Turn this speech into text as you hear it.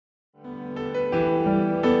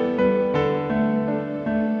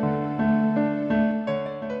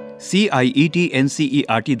CIET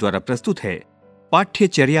NCERT द्वारा प्रस्तुत है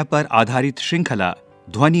पाठ्यचर्या पर आधारित श्रृंखला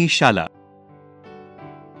ध्वनि शाला।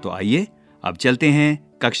 तो आइए अब चलते हैं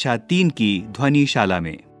कक्षा 3 की ध्वनि शाला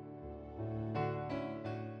में।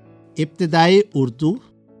 इब्तिदाई उर्दू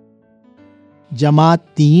जमात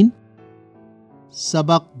 3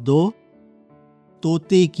 सबक 2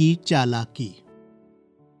 तोते की चालाकी।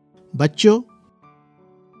 बच्चों,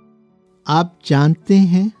 आप जानते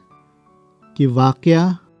हैं कि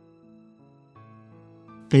वाकया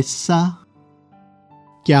किस्सा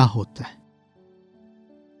क्या होता है।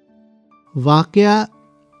 वाकया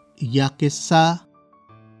या किस्सा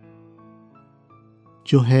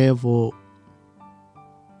जो है वो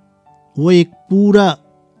एक पूरा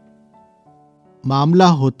मामला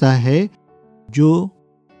होता है जो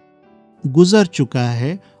गुजर चुका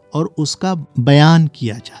है और उसका बयान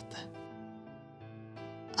किया जाता है।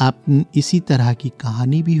 आप इसी तरह की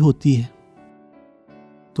कहानी भी होती है।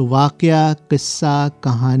 तो वाकया, किस्सा,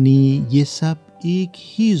 कहानी ये सब एक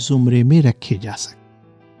ही जुमरे में रखे जा सकते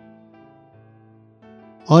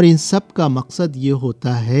और इन सब का मकसद ये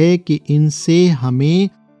होता है कि इनसे हमें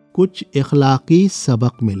कुछ इखलाकी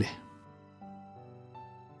सबक मिले।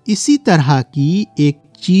 इसी तरह की एक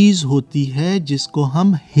चीज होती है जिसको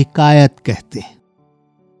हम हिकायत कहते हैं।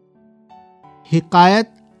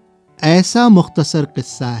 हिकायत ऐसा मुख्तसर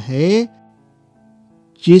किस्सा है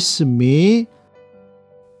जिसमें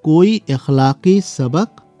कोई इखलाकी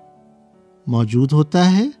सबक मौजूद होता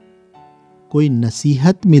है, कोई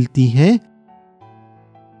नसीहत मिलती है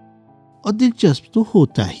और दिलचस्प तो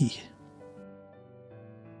होता ही है।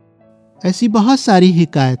 ऐसी बहुत सारी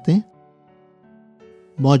हिकायतें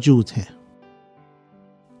मौजूद हैं।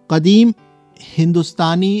 कदीम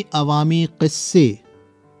हिंदुस्तानी अवामी किस्से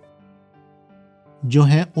जो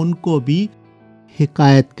हैं उनको भी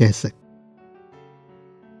हिकायत कह सकते।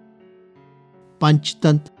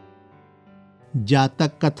 पंचतंत्र,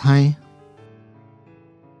 जातक कथाएं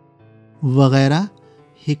वगैरह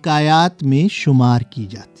हिकायात में शुमार की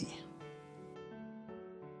जाती हैं।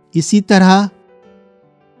 इसी तरह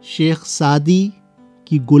शेख सादी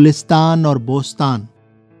की गुलिस्तान और बोस्तान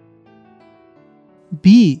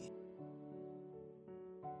भी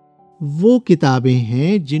वो किताबें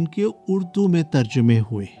हैं जिनके उर्दू में तर्जुमे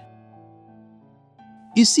हुए।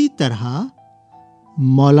 इसी तरह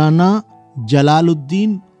मौलाना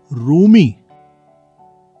जलालुद्दीन रूमी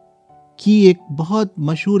की एक बहुत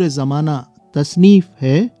मशहूर ज़माना तसनीफ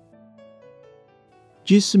है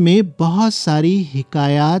जिसमें बहुत सारी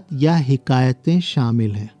हिकायात या हिकायतें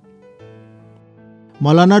शामिल हैं।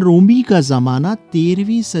 मौलाना रूमी का ज़माना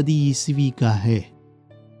 13वीं सदी ईस्वी का है,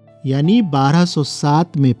 यानी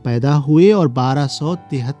 1207 में पैदा हुए और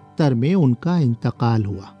 1273 में उनका इंतकाल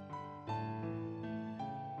हुआ।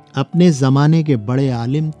 अपने ज़माने के बड़े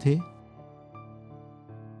आलिम थे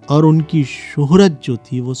और उनकी शोहरत जो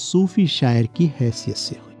थी वो सूफी शायर की हैसियत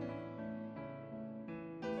से हुई।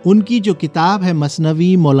 उनकी जो किताब है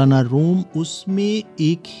मसनवी मौलाना रूम, उसमें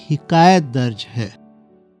एक हिकायत दर्ज है।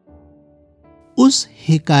 उस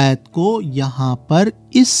हिकायत को यहां पर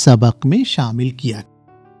इस सबक में शामिल किया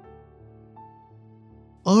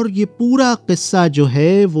और ये पूरा किस्सा जो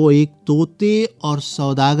है वो एक तोते और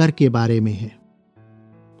सौदागर के बारे में है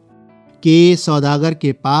कि सौदागर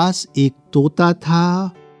के पास एक तोता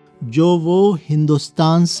था जो वो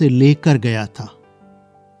हिंदुस्तान से लेकर गया था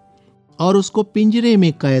और उसको पिंजरे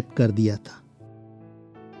में कैद कर दिया था।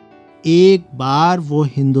 एक बार वो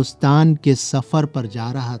हिंदुस्तान के सफर पर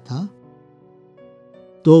जा रहा था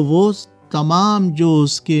तो वो तमाम जो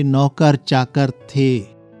उसके नौकर चाकर थे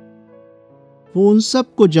वो उन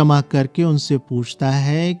सब को जमा करके उनसे पूछता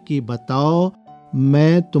है कि बताओ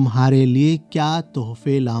मैं तुम्हारे लिए क्या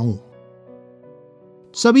तोहफे लाऊं।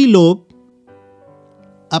 सभी लोग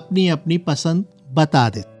अपनी अपनी पसंद बता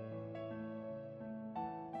देते।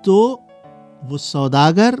 तो वो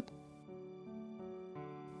सौदागर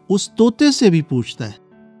उस तोते से भी पूछता है।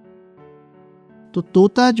 तो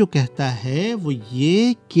तोता जो कहता है वो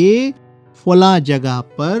ये कि फला जगह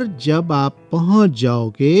पर जब आप पहुंच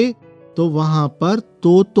जाओगे तो वहां पर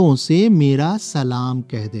तोतों से मेरा सलाम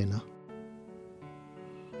कह देना।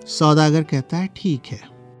 सौदागर कहता है ठीक है,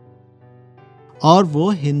 और वो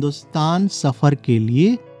हिंदुस्तान सफर के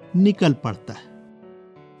लिए निकल पड़ता है।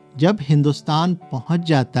 जब हिंदुस्तान पहुंच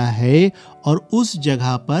जाता है और उस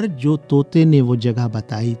जगह पर जो तोते ने वो जगह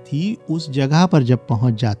बताई थी उस जगह पर जब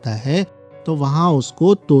पहुंच जाता है तो वहां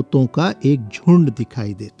उसको तोतों का एक झुंड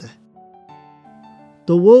दिखाई देता है।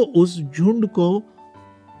 तो वो उस झुंड को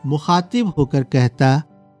मुखातिब होकर कहता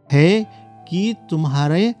है कि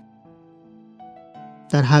तुम्हारे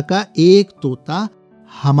तरह का एक तोता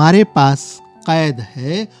हमारे पास कैद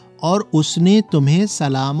है اور اس نے تمہیں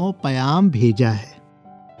سلام و پیام بھیجا ہے۔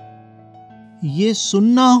 یہ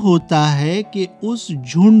سننا ہوتا ہے کہ اس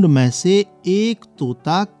جھنڈ میں سے ایک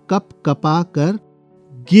طوطا کپ کپا کر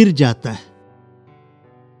گر جاتا ہے۔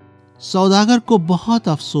 سوداگر کو بہت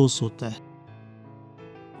افسوس ہوتا ہے۔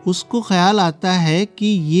 اس کو خیال آتا ہے کہ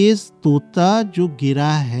یہ طوطا جو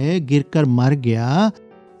گرا ہے، گر کر مر گیا،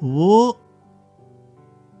 وہ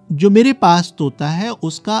جو میرے پاس طوطا ہے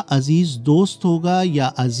اس کا عزیز دوست ہوگا یا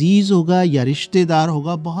عزیز ہوگا یا رشتہ دار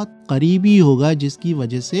ہوگا، بہت قریبی ہوگا، جس کی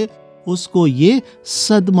وجہ سے اس کو یہ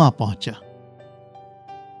صدمہ پہنچا۔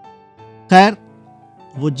 خیر،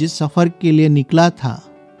 وہ جس سفر کے لیے نکلا تھا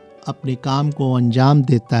اپنے کام کو انجام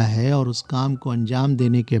دیتا ہے، اور اس کام کو انجام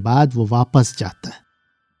دینے کے بعد وہ واپس جاتا ہے۔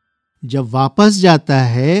 جب واپس جاتا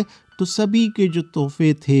ہے تو سبھی کے جو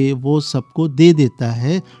تحفے تھے وہ سب کو دے دیتا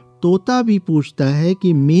ہے۔ طوطا بھی پوچھتا ہے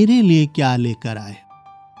کہ میرے لیے کیا لے کر آئے۔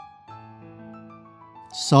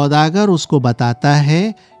 سوداگر اس کو بتاتا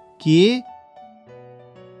ہے کہ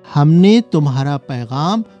ہم نے تمہارا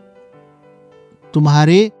پیغام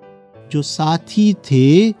تمہارے جو ساتھی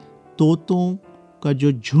تھے، طوطوں کا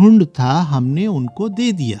جو جھنڈ تھا، ہم نے ان کو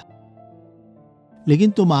دے دیا،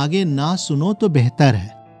 لیکن تم آگے نہ سنو تو بہتر ہے۔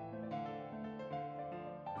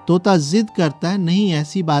 طوطا ضد کرتا ہے، نہیں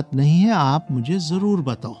ایسی بات نہیں ہے، آپ مجھے ضرور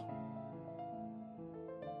بتاؤ۔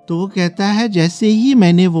 تو وہ کہتا ہے جیسے ہی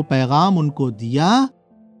میں نے وہ پیغام ان کو دیا،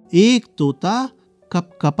 ایک طوطا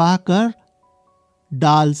کپ کپا کر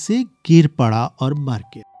ڈال سے گر پڑا اور مر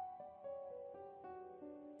گیا۔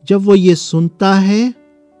 جب وہ یہ سنتا ہے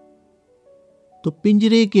تو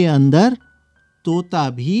پنجرے کے اندر طوطا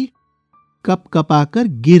بھی کپ کپا کر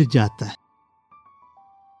گر جاتا ہے۔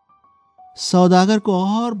 سوداگر کو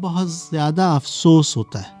اور بہت زیادہ افسوس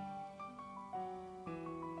ہوتا ہے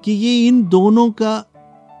کہ یہ ان دونوں کا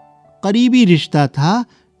قریبی رشتہ تھا،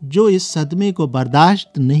 جو اس صدمے کو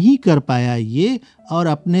برداشت نہیں کر پایا یہ، اور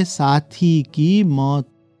اپنے ساتھی کی موت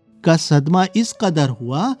کا صدمہ اس قدر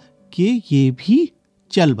ہوا کہ یہ بھی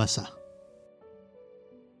چل بسا،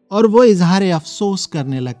 اور وہ اظہار افسوس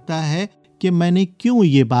کرنے لگتا ہے کہ میں نے کیوں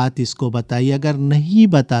یہ بات اس کو بتائی، اگر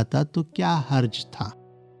نہیں بتاتا تو کیا حرج تھا۔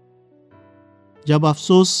 جب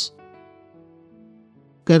افسوس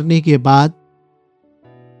کرنے کے بعد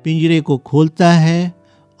پنجرے کو کھولتا ہے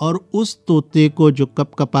اور اس طوطے کو جو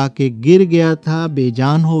کپ کپا کے گر گیا تھا، بے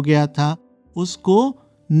جان ہو گیا تھا، اس کو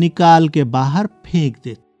نکال کے باہر پھینک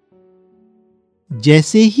دیتا۔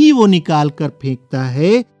 جیسے ہی وہ نکال کر پھینکتا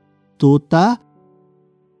ہے، طوطا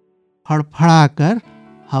پھڑپھڑا کر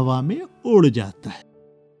ہوا میں اڑ جاتا ہے،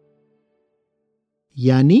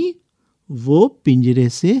 یعنی وہ پنجرے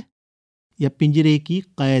سے یا پنجرے کی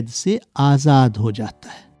قید سے آزاد ہو جاتا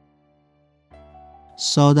ہے۔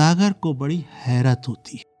 سوداگر کو بڑی حیرت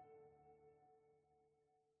ہوتی ہے۔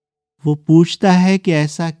 وہ پوچھتا ہے کہ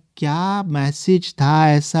ایسا کیا میسج تھا،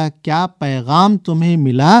 ایسا کیا پیغام تمہیں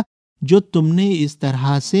ملا جو تم نے اس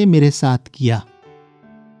طرح سے میرے ساتھ کیا؟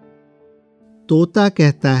 طوطا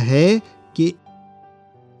کہتا ہے کہ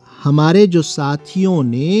ہمارے جو ساتھیوں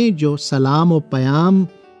نے جو سلام و پیام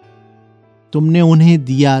تم نے انہیں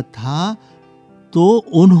دیا تھا، تو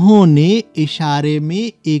انہوں نے اشارے میں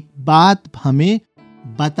ایک بات ہمیں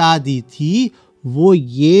بتا دی تھی، وہ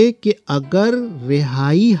یہ کہ اگر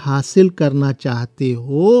رہائی حاصل کرنا چاہتے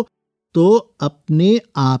ہو تو اپنے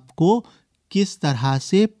آپ کو کس طرح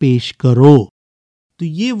سے پیش کرو۔ تو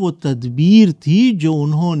یہ وہ تدبیر تھی جو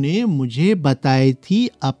انہوں نے مجھے بتائی تھی،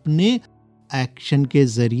 اپنے ایکشن کے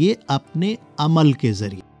ذریعے، اپنے عمل کے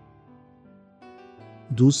ذریعے۔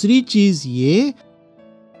 دوسری چیز یہ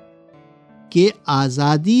کہ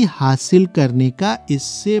آزادی حاصل کرنے کا اس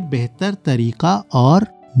سے بہتر طریقہ اور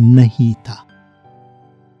نہیں تھا۔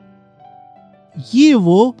 یہ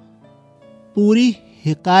وہ پوری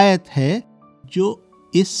حکایت ہے جو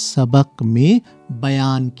اس سبق میں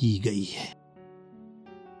بیان کی گئی ہے۔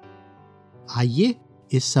 آئیے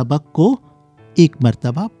اس سبق کو ایک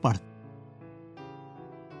مرتبہ پڑھتے۔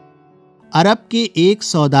 عرب کے ایک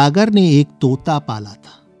سوداگر نے ایک طوطا پالا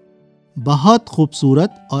تھا، بہت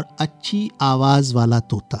خوبصورت اور اچھی آواز والا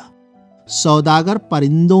طوطا۔ سوداگر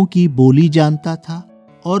پرندوں کی بولی جانتا تھا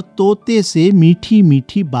اور طوطے سے میٹھی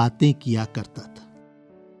میٹھی باتیں کیا کرتا تھا۔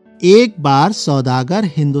 ایک بار سوداگر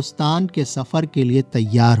ہندوستان کے سفر کے لیے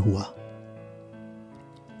تیار ہوا۔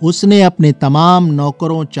 اس نے اپنے تمام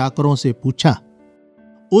نوکروں چاکروں سے پوچھا،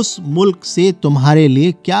 اس ملک سے تمہارے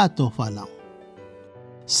لیے کیا تحفہ لاؤں؟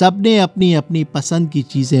 سب نے اپنی اپنی پسند کی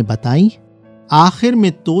چیزیں بتائیں۔ آخر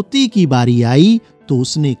میں طوطے کی باری آئی تو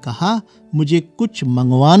اس نے کہا، مجھے کچھ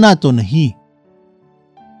منگوانا تو نہیں،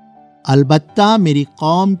 البتہ میری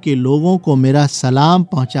قوم کے لوگوں کو میرا سلام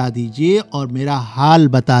پہنچا دیجیے اور میرا حال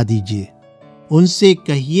بتا دیجیے۔ ان سے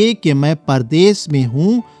کہیے کہ میں پردیس میں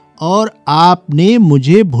ہوں اور آپ نے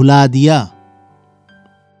مجھے بھلا دیا۔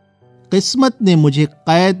 قسمت نے مجھے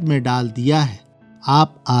قید میں ڈال دیا ہے۔ آپ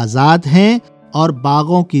آزاد ہیں اور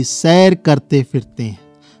باغوں کی سیر کرتے پھرتے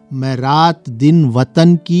ہیں۔ میں رات دن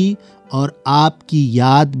وطن کی اور آپ کی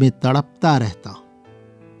یاد میں تڑپتا رہتا ہوں۔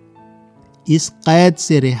 اس قید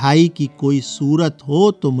سے رہائی کی کوئی صورت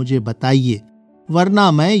ہو تو مجھے بتائیے،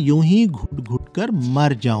 ورنہ میں یوں ہی گھٹ گھٹ کر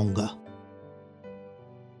مر جاؤں گا۔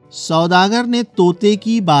 سوداگر نے طوطے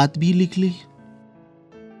کی بات بھی لکھ لی۔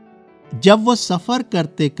 جب وہ سفر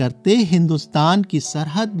کرتے کرتے ہندوستان کی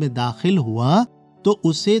سرحد میں داخل ہوا تو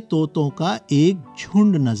اسے طوطوں کا ایک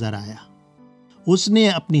جھنڈ نظر آیا۔ اس نے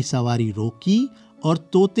اپنی سواری روکی اور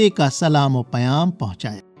طوطے کا سلام و پیام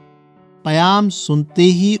پہنچایا۔ پیام سنتے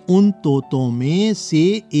ہی ان طوطوں میں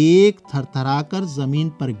سے ایک تھرتھرا کر زمین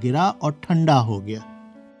پر گرا اور ٹھنڈا ہو گیا۔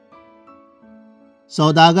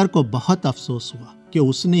 سوداگر کو بہت افسوس ہوا کہ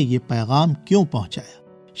اس نے یہ پیغام کیوں پہنچایا۔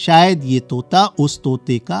 شاید یہ طوطا اس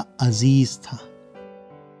طوطے کا عزیز تھا،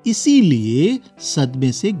 اسی لیے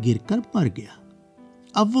صدمے سے گر کر مر گیا۔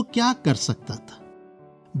 اب وہ کیا کر سکتا تھا؟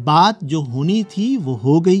 بات جو ہونی تھی وہ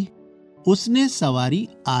ہو گئی۔ اس نے سواری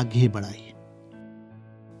آگے بڑھائی۔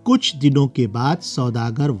 کچھ دنوں کے بعد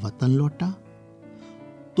سوداگر وطن لوٹا۔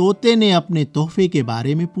 طوطے نے اپنے تحفے کے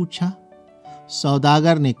بارے میں پوچھا۔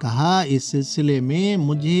 سوداگر نے کہا، اس سلسلے میں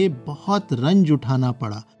مجھے بہت رنج اٹھانا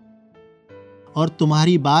پڑا اور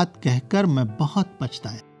تمہاری بات کہہ کر میں بہت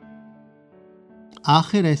پچھتایا۔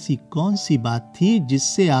 آخر ایسی کون سی بات تھی جس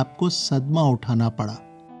سے آپ کو صدمہ اٹھانا پڑا؟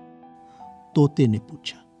 طوطے نے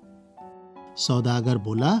پوچھا۔ سوداگر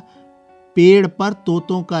بولا، پیڑ پر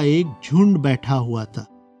طوطوں کا ایک جھنڈ بیٹھا ہوا تھا۔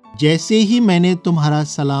 جیسے ہی میں نے تمہارا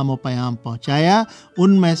سلام و پیام پہنچایا،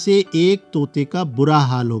 ان میں سے ایک طوطے کا برا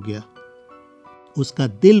حال ہو گیا۔ اس کا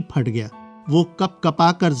دل پھٹ گیا، وہ کپ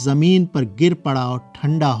کپا کر زمین پر گر پڑا اور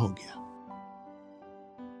ٹھنڈا ہو گیا۔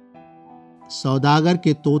 سوداگر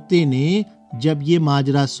کے طوطے نے جب یہ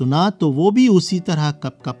ماجرا سنا تو وہ بھی اسی طرح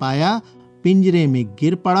کپ کپایا، پنجرے میں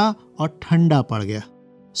گر پڑا اور ٹھنڈا پڑ گیا۔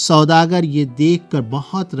 سوداگر یہ دیکھ کر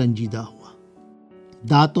بہت رنجیدہ ہوا،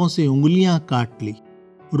 دانتوں سے انگلیاں کاٹ لی،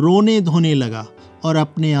 رونے دھونے لگا اور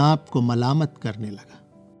اپنے آپ کو ملامت کرنے لگا۔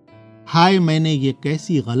 ہائے، میں نے یہ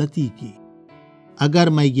کیسی غلطی کی! اگر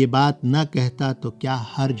میں یہ بات نہ کہتا تو کیا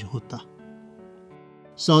حرج ہوتا؟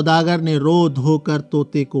 سوداگر نے رو دھو کر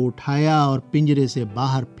طوطے کو اٹھایا اور پنجرے سے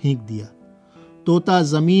باہر پھینک دیا۔ طوطا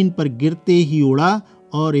زمین پر گرتے ہی اڑا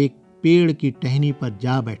اور ایک پیڑ کی ٹہنی پر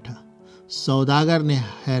جا بیٹھا۔ سوداگر نے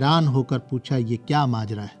حیران ہو کر پوچھا، یہ کیا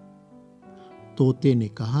ماجرا ہے؟ طوطے نے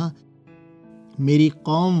کہا، میری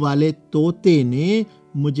قوم والے طوطے نے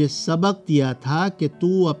مجھے سبق دیا تھا کہ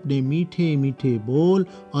تو اپنے میٹھے میٹھے بول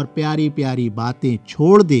اور پیاری پیاری باتیں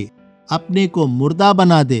چھوڑ دے، اپنے کو مردہ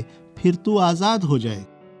بنا دے، پھر تو آزاد ہو جائے۔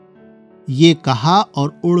 یہ کہا اور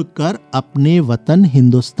اڑ کر اپنے وطن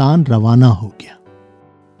ہندوستان روانہ ہو گیا۔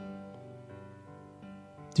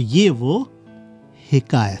 تو یہ وہ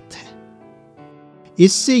حکایت ہے۔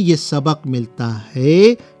 اس سے یہ سبق ملتا ہے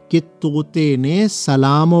کہ طوطے نے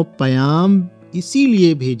سلام و پیام اسی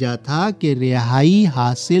لیے بھیجا تھا کہ رہائی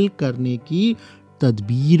حاصل کرنے کی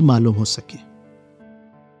تدبیر معلوم ہو سکے۔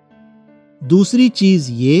 دوسری چیز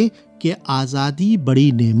یہ کہ آزادی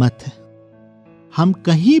بڑی نعمت ہے۔ ہم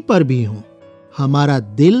کہیں پر بھی ہوں، ہمارا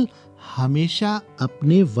دل ہمیشہ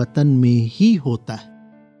اپنے وطن میں ہی ہوتا ہے۔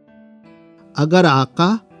 اگر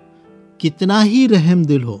آقا کتنا ہی رحم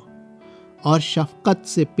دل ہو اور شفقت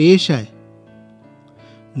سے پیش آئے،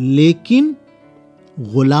 لیکن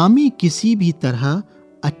غلامی کسی بھی طرح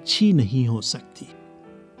اچھی نہیں ہو سکتی۔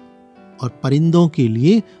 اور پرندوں کے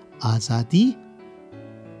لیے آزادی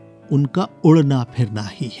ان کا اڑنا پھرنا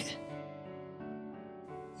ہی ہے۔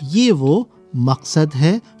 یہ وہ مقصد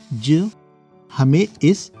ہے جو ہمیں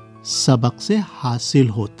اس سبق سے حاصل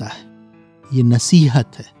ہوتا ہے۔ یہ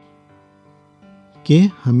نصیحت ہے کہ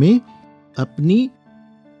ہمیں اپنی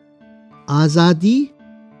آزادی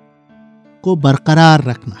کو برقرار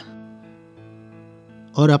رکھنا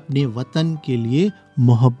اور اپنے وطن کے لیے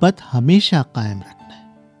محبت ہمیشہ قائم رکھنا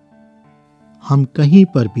ہے۔ ہم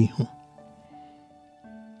کہیں پر بھی ہوں،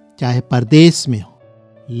 چاہے پردیس میں ہوں،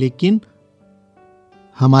 لیکن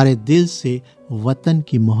ہمارے دل سے وطن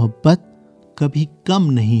کی محبت کبھی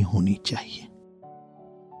کم نہیں ہونی چاہیے۔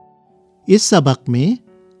 اس سبق میں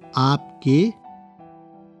آپ کے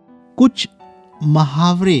کچھ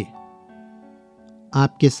محاورے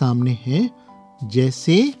آپ کے سامنے ہیں،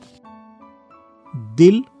 جیسے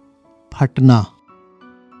دل پھٹنا،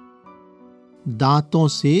 دانتوں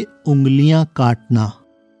سے انگلیاں کاٹنا،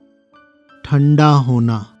 ٹھنڈا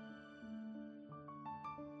ہونا۔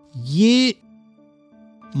 یہ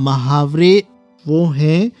محاورے وہ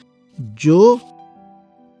ہیں جو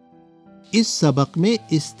اس سبق میں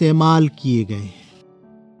استعمال کیے گئے ہیں۔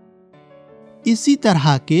 اسی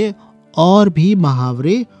طرح کے اور بھی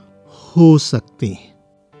محاورے ہو سکتے ہیں۔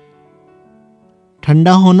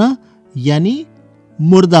 ٹھنڈا ہونا یعنی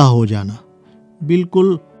مردہ ہو جانا،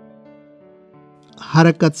 بالکل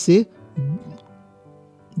حرکت سے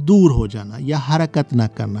دور ہو جانا یا حرکت نہ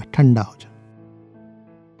کرنا، ٹھنڈا ہو جانا۔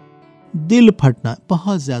 دل پھٹنا،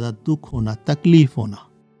 بہت زیادہ دکھ ہونا، تکلیف ہونا۔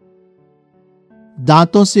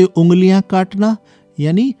 دانتوں سے انگلیاں کاٹنا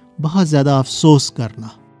یعنی بہت زیادہ افسوس کرنا،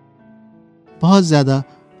 بہت زیادہ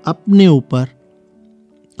اپنے اوپر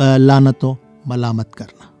لعنت و ملامت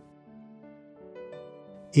کرنا۔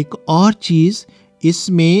 ایک اور چیز اس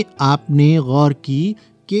میں آپ نے غور کی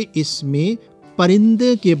کہ اس میں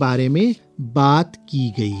پرندے کے بارے میں بات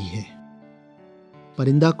کی گئی ہے۔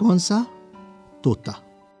 پرندہ کون سا؟ طوطا۔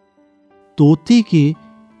 طوطے کے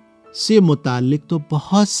سے متعلق تو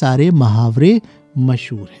بہت سارے محاورے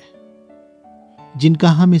مشہور ہیں جن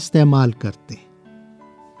کا ہم استعمال کرتے ہیں،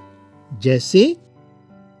 جیسے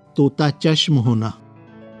طوطا چشم ہونا۔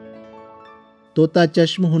 طوطا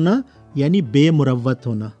چشم ہونا یعنی بے مروت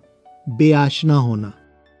ہونا، بے آشنا ہونا۔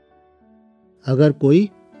 اگر کوئی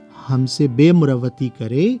ہم سے بے مروتی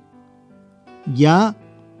کرے یا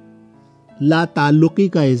لا تعلقی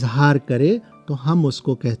کا اظہار کرے تو ہم اس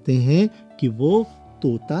کو کہتے ہیں کہ وہ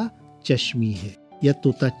طوطا چشمی ہے یا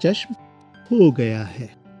طوطا چشم ہو گیا ہے۔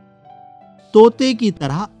 طوطے کی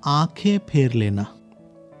طرح آنکھیں پھیر لینا،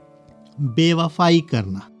 بے وفائی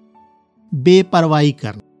کرنا، بے پرواہی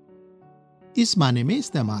کرنا، اس معنی میں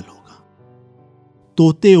استعمال ہوگا۔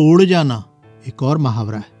 طوطے اڑ جانا ایک اور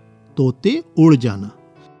محاورہ ہے۔ طوطے اڑ جانا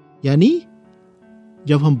یعنی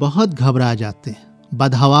جب ہم بہت گھبرا جاتے ہیں،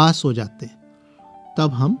 بدحواس ہو جاتے ہیں، تب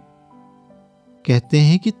ہم کہتے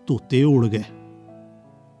ہیں کہ طوطے اڑ گئے۔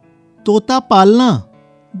 طوطا پالنا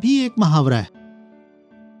بھی ایک محاورہ ہے،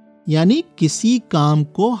 یعنی کسی کام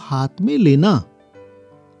کو ہاتھ میں لینا،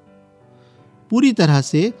 پوری طرح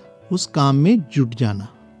سے اس کام میں جٹ جانا۔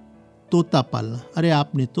 طوطا پالنا، ارے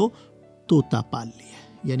آپ نے تو طوطا پال لیا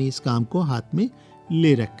ہے، یعنی اس کام کو ہاتھ میں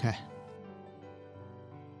لے رکھا ہے۔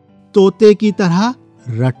 طوطے کی طرح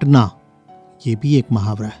رٹنا، یہ بھی ایک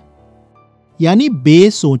محاورہ ہے، یعنی بے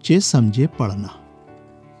سوچے سمجھے پڑھنا۔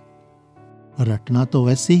 رٹنا تو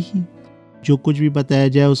ویسے ہی جو کچھ بھی بتایا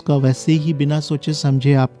جائے اس کا ویسے ہی بنا سوچے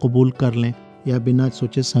سمجھے آپ قبول کر لیں یا بنا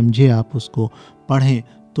سوچے سمجھے آپ اس کو پڑھیں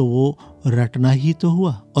تو وہ رٹنا ہی تو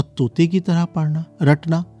ہوا۔ اور طوطے کی طرح پڑھنا،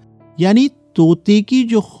 رٹنا یعنی طوطے کی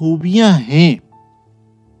جو خوبیاں ہیں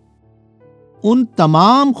ان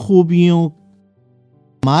تمام خوبیوں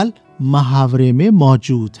مال محاورے میں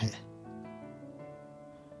موجود ہے۔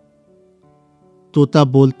 طوطا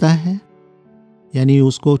بولتا ہے یعنی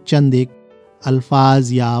اس کو چند ایک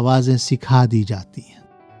الفاظ یا آوازیں سکھا دی جاتی ہیں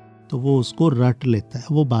تو وہ اس کو رٹ لیتا ہے،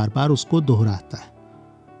 وہ بار بار اس کو دہراتا ہے۔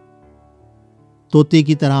 طوطے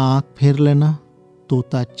کی طرح آنکھ پھیر لینا،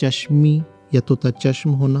 طوطا چشمی یا طوطا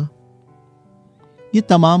چشم ہونا، یہ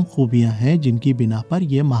تمام خوبیاں ہیں جن کی بنا پر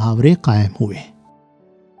یہ محاورے قائم ہوئے۔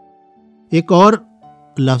 ایک اور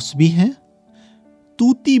لفظ بھی ہے،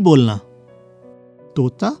 طوطی بولنا۔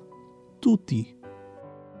 طوطا طوطی،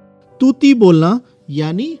 طوطی بولنا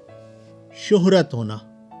یعنی شہرت ہونا،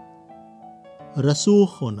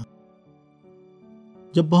 رسوخ ہونا۔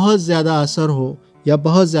 جب بہت زیادہ اثر ہو یا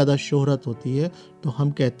بہت زیادہ شہرت ہوتی ہے تو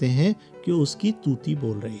ہم کہتے ہیں کہ اس کی طوطی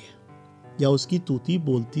بول رہی ہے یا اس کی طوطی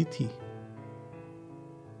بولتی تھی،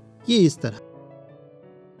 یہ اس طرح۔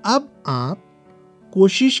 اب آپ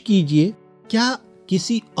کوشش کیجئے کیا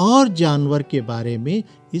کسی اور جانور کے بارے میں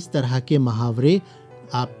اس طرح کے محاورے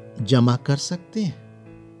آپ جمع کر سکتے ہیں؟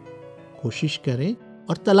 کوشش کریں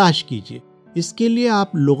اور تلاش کیجئے۔ اس کے لیے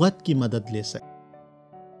آپ لغت کی مدد لے سکتے ہیں۔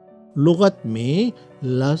 لغت میں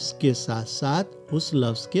لفظ کے ساتھ ساتھ اس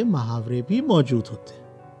لفظ کے محاورے بھی موجود ہوتے ہیں۔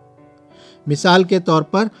 مثال کے طور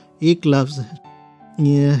پر ایک لفظ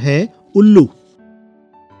ہے الو،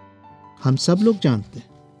 ہم سب لوگ جانتے ہیں۔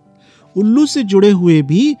 الو سے جڑے ہوئے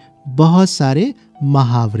بھی بہت سارے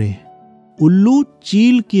محاورے ہیں۔ الو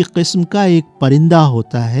چیل کی قسم کا ایک پرندہ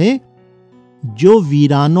ہوتا ہے جو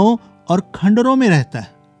ویرانوں اور کھنڈروں میں رہتا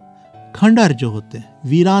ہے۔ کھنڈر جو ہوتے ہیں،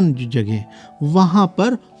 ویران جو جگہ وہاں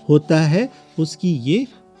پر ہوتا ہے، اس کی یہ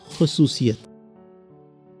خصوصیت۔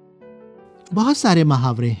 بہت سارے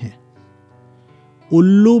محاورے ہیں۔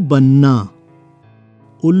 الو بننا،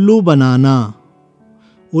 الو بنانا،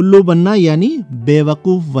 الو بننا یعنی بے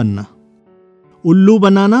وقوف بننا، الو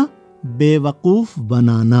بنانا بے وقوف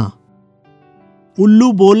بنانا۔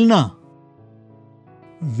 الو بولنا،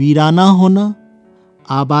 ویرانہ ہونا،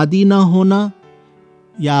 آبادی نہ ہونا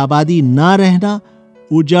یا آبادی نہ رہنا،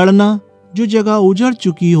 اجڑنا، جو جگہ اجڑ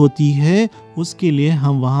چکی ہوتی ہے اس کے لیے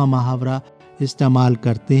ہم وہاں محاورہ استعمال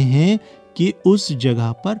کرتے ہیں کہ اس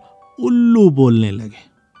جگہ پر الو بولنے لگے.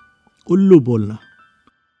 الو بولنا،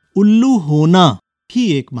 الو ہونا ہی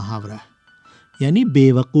ایک محاورہ ہے، یعنی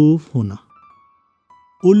بے وقوف ہونا.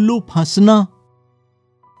 الو پھنسنا،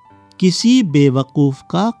 کسی بے وقوف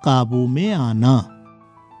کا قابو میں آنا.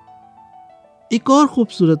 ایک اور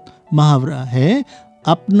خوبصورت محاورہ ہے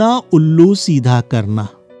اپنا الو سیدھا کرنا،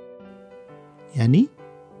 یعنی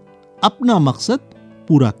اپنا مقصد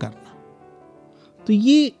پورا کرنا. تو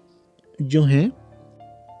یہ جو ہے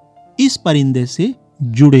اس پرندے سے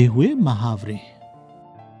جڑے ہوئے محاورے ہیں.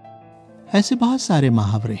 ایسے بہت سارے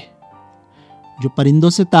محاورے ہیں جو پرندوں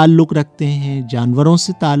سے تعلق رکھتے ہیں، جانوروں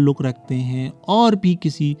سے تعلق رکھتے ہیں، اور بھی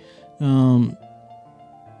کسی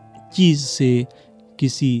چیز سے،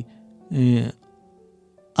 کسی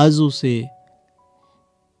عضو سے،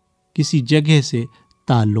 کسی جگہ سے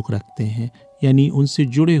تعلق رکھتے ہیں. یعنی ان سے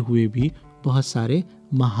جڑے ہوئے بھی بہت سارے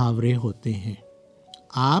محاورے ہوتے ہیں.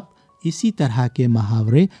 آپ اسی طرح کے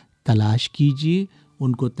محاورے تلاش کیجئے،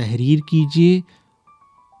 ان کو تحریر کیجئے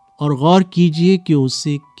اور غور کیجئے کہ اس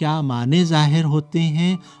سے کیا معنی ظاہر ہوتے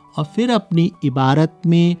ہیں، اور پھر اپنی عبارت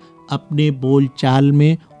میں، اپنے بول چال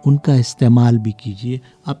میں ان کا استعمال بھی کیجئے،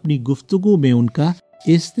 اپنی گفتگو میں ان کا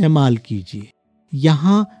استعمال کیجئے.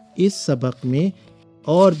 یہاں اس سبق میں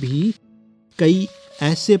اور بھی کئی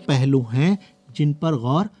ایسے پہلو ہیں جن پر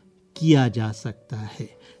غور کیا جا سکتا ہے،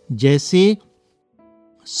 جیسے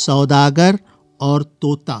سوداگر اور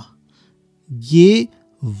طوطا. یہ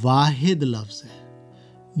واحد لفظ ہے،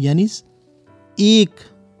 یعنی ایک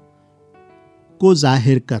کو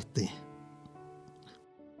ظاہر کرتے ہیں.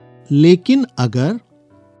 لیکن اگر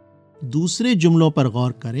دوسرے جملوں پر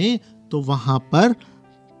غور کریں تو وہاں پر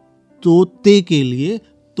طوطے کے لیے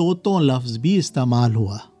طوطوں لفظ بھی استعمال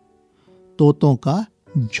ہوا، طوطوں کا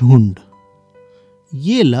جھنڈ.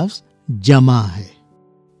 یہ لفظ جمع ہے.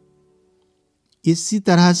 اسی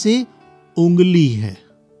طرح سے انگلی ہے.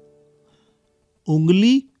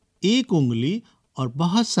 انگلی، ایک انگلی اور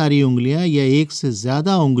بہت ساری انگلیاں یا ایک سے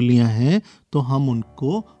زیادہ انگلیاں ہیں تو ہم ان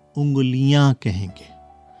کو انگلیاں کہیں گے.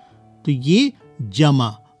 تو یہ جمع،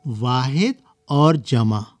 واحد اور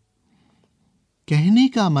جمع. کہنے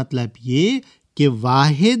کا مطلب یہ کہ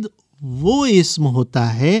واحد وہ اسم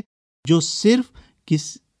ہوتا ہے جو صرف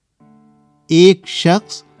ایک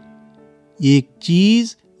شخص، ایک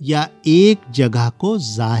چیز یا ایک جگہ کو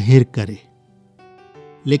ظاہر کرے.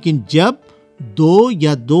 لیکن جب دو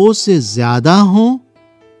یا دو سے زیادہ ہوں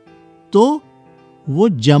تو وہ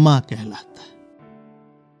جمع کہلاتا ہے.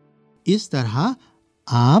 اس طرح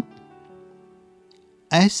آپ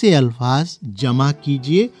ایسے الفاظ جمع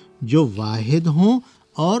کیجئے جو واحد ہوں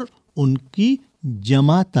اور ان کی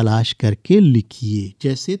جمع تلاش کر کے لکھیے،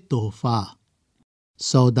 جیسے تحفہ،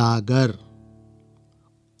 سوداگر،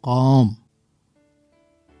 قوم.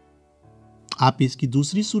 آپ اس کی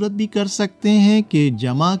دوسری صورت بھی کر سکتے ہیں کہ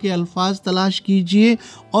جمع کے الفاظ تلاش کیجئے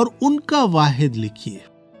اور ان کا واحد لکھیے،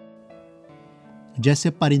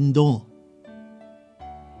 جیسے پرندوں،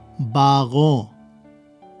 باغوں،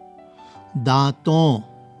 دانتوں،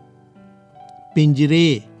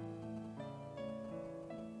 پنجرے،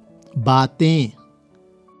 باتیں.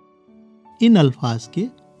 ان الفاظ کے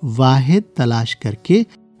واحد تلاش کر کے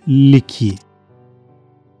لکھیے.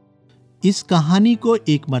 اس کہانی کو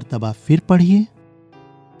ایک مرتبہ پھر پڑھیے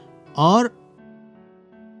اور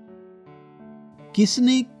کس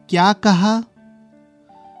نے کیا کہا،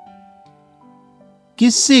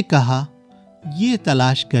 کس سے کہا، یہ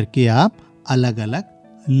تلاش کر کے آپ الگ الگ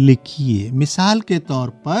لکھیے. مثال کے طور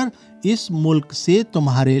پر اس ملک سے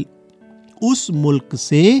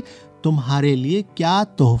تمہارے لیے کیا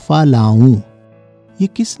تحفہ لاؤں، یہ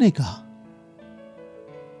کس نے کہا؟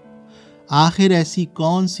 آخر ایسی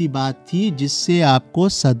کون سی بات تھی جس سے آپ کو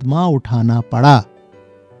صدمہ اٹھانا پڑا؟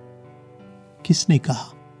 کس نے کہا،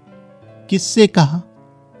 کس سے کہا؟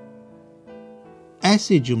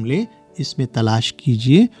 ایسے جملے اس میں تلاش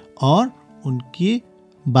کیجئے اور ان کے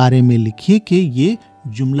بارے میں لکھیے کہ یہ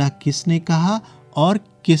جملہ کس نے کہا اور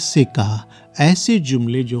کس سے کہا. ایسے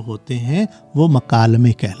جملے جو ہوتے ہیں وہ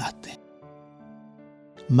مکالمے کہلاتے ہیں.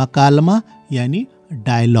 مکالمہ یعنی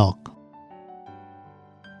ڈائلاگ،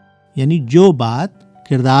 یعنی جو بات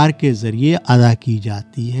کردار کے ذریعے ادا کی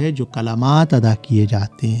جاتی ہے، جو کلمات ادا کیے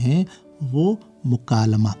جاتے ہیں، وہ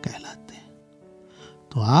مکالمہ کہلاتے ہیں.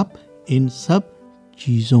 تو آپ ان سب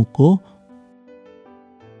چیزوں کو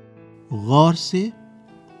غور سے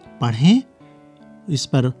پڑھیں، اس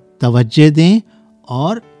پر توجہ دیں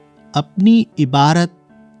اور اپنی عبارت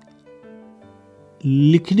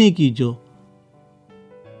لکھنے کی جو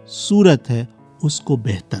صورت ہے اس کو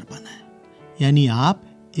بہتر بنائیں. یعنی آپ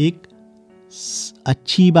ایک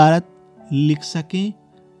अच्छी इबारत लिख सकें,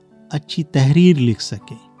 अच्छी तहरीर लिख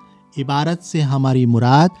सकें। इबारत से हमारी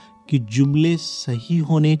मुराद कि जुमले सही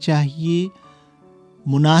होने चाहिए,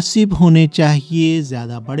 मुनासिब होने चाहिए,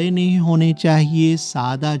 ज़्यादा बड़े नहीं होने चाहिए,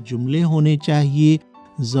 सादा जुमले होने चाहिए,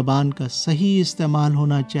 ज़बान का सही इस्तेमाल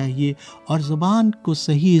होना चाहिए। और ज़बान को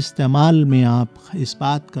सही इस्तेमाल में आप इस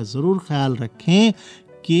बात का ज़रूर ख्याल रखें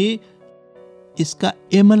कि इसका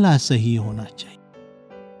इमला सही होना चाहिए।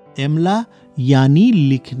 इमला यानी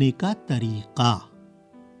लिखने का तरीक़ा।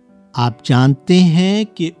 आप जानते हैं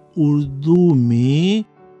कि उर्दू में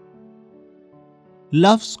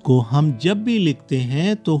लफ्ज़ को हम जब भी लिखते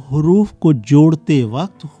हैं तो हुरूफ को जोड़ते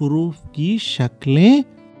वक्त हुरूफ की शक्लें,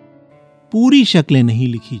 पूरी शक्लें नहीं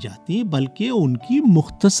लिखी जाती बल्कि उनकी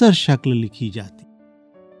मुख्तसर शक्ल लिखी जाती।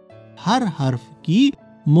 हर हर्फ की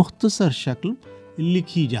मुख्तसर शक्ल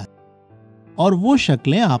लिखी जाती और वो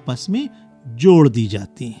शक्लें आपस में जोड़ दी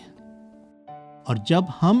जाती हैं। और जब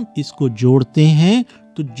हम इसको जोड़ते हैं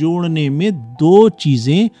तो जोड़ने में दो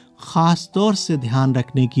चीज़ें खास तौर से ध्यान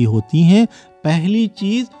रखने की होती हैं। पहली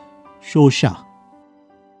चीज शोशा,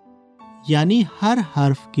 यानी हर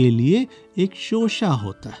हर्फ के लिए एक शोशा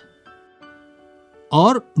होता है,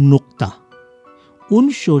 और नुक्ता,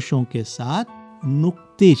 उन शोशों के साथ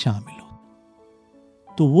नुक्ते शामिल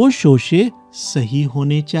होते। तो वो शोशे सही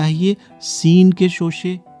होने चाहिए। सीन के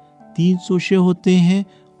शोशे 3 शोशे होते हैं,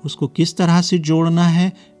 उसको किस तरह से जोड़ना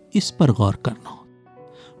है इस पर गौर करना हो।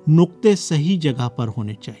 नुक्ते सही जगह पर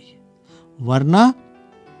होने चाहिए, वरना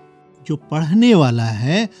जो पढ़ने वाला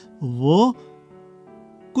है वो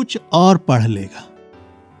कुछ और पढ़ लेगा।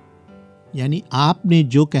 यानी आपने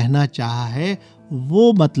जो कहना चाहा है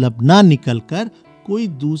वो मतलब ना निकलकर कोई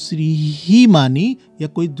दूसरी ही मानी या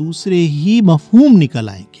कोई दूसरे ही मफहूम निकल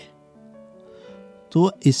आएंगे।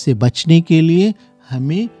 तो इससे बचने के लिए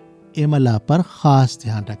हमें इमला पर खास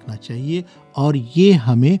ध्यान रखना चाहिए, और ये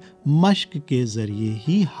हमें मश्क के जरिए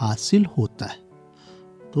ही हासिल होता है।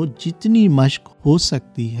 तो जितनी मश्क हो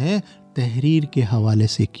सकती है तहरीर के हवाले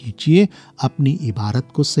से कीजिए, अपनी इबारत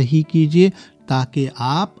को सही कीजिए, ताकि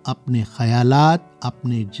आप अपने ख्यालात,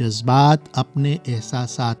 अपने जज्बात, अपने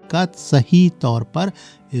एहसासात का सही तौर पर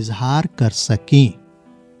इजहार कर सकें।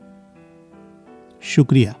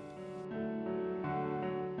 शुक्रिया।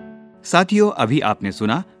 साथियों, अभी आपने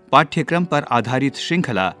सुना पाठ्यक्रम पर आधारित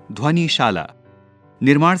श्रृंखला ध्वनिशाला।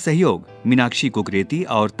 निर्माण सहयोग मीनाक्षी कुकरेती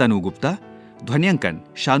और तनु गुप्ता। ध्वन्यांकन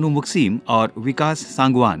शानू मुक्सीम और विकास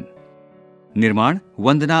सांगवान। निर्माण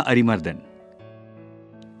वंदना Arimardan.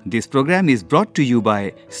 This program is brought to you by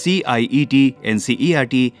CIET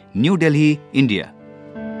NCERT, New Delhi, India.